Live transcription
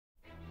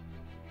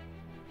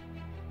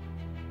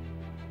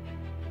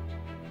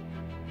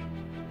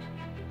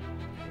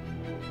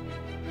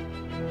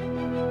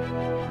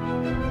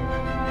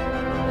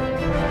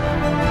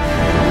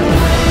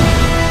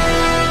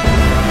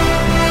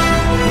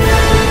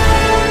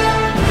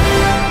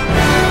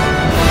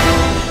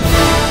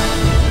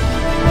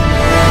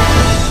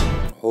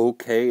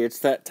Okay, it's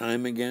that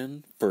time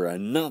again for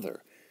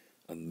another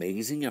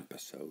amazing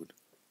episode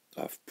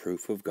of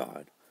Proof of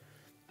God.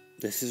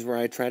 This is where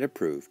I try to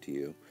prove to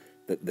you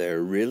that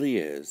there really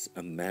is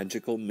a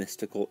magical,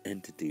 mystical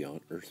entity on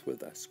earth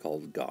with us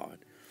called God.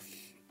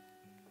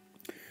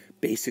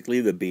 Basically,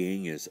 the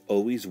being is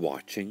always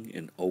watching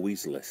and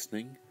always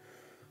listening,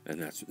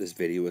 and that's what this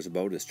video is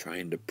about, is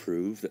trying to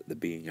prove that the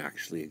being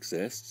actually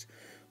exists.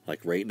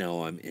 Like right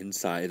now, I'm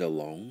inside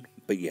alone,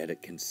 but yet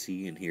it can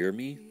see and hear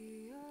me.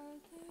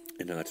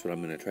 And that's what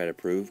I'm going to try to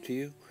prove to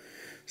you.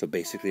 So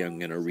basically, I'm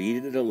going to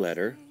read it a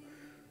letter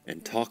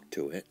and talk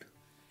to it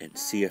and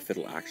see if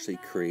it'll actually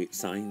create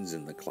signs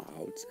in the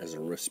clouds as a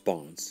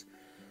response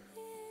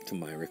to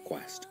my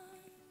request.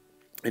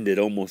 And it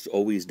almost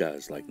always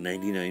does, like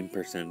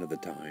 99% of the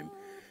time,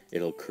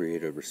 it'll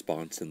create a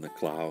response in the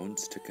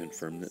clouds to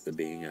confirm that the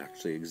being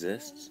actually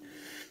exists.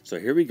 So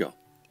here we go.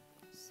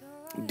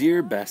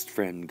 Dear best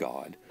friend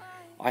God,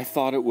 I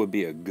thought it would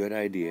be a good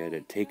idea to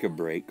take a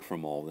break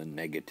from all the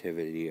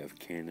negativity of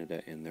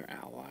Canada and their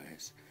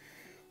allies.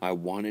 I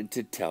wanted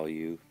to tell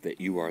you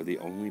that you are the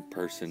only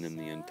person in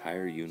the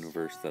entire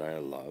universe that I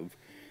love.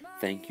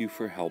 Thank you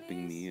for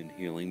helping me and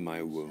healing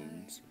my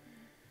wounds.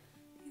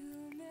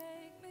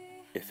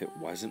 If it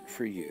wasn't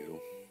for you,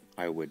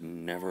 I would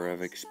never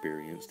have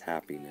experienced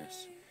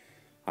happiness.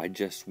 I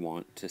just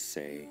want to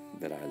say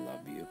that I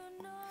love you.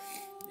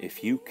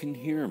 If you can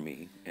hear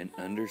me and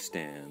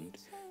understand,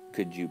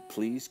 could you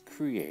please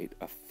create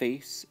a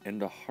face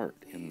and a heart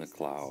in the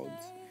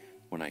clouds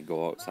when I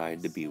go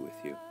outside to be with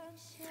you?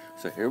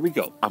 So here we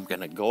go. I'm going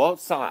to go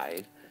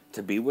outside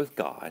to be with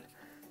God,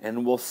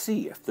 and we'll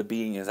see if the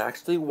being is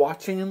actually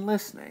watching and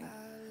listening,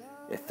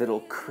 if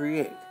it'll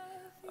create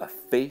a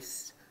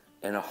face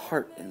and a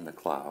heart in the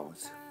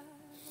clouds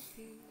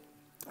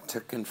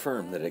to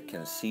confirm that it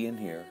can see and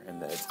hear,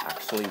 and that it's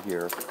actually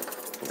here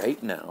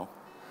right now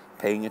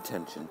paying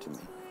attention to me.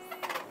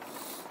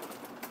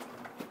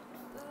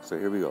 So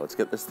here we go. Let's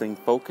get this thing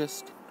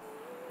focused.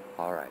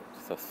 All right.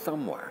 So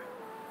somewhere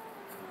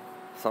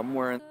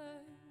in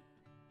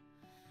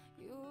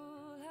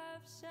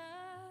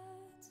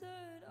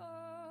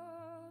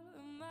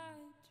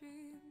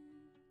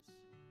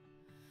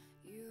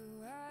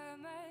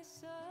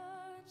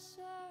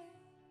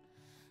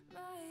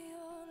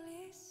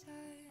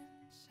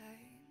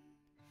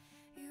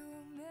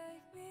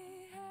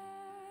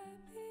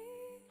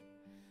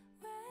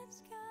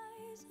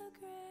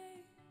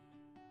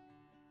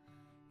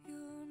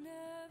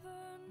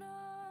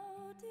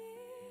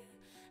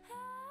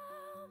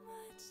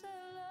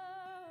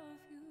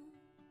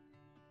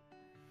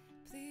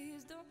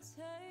Please don't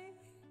take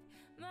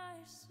my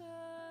soul.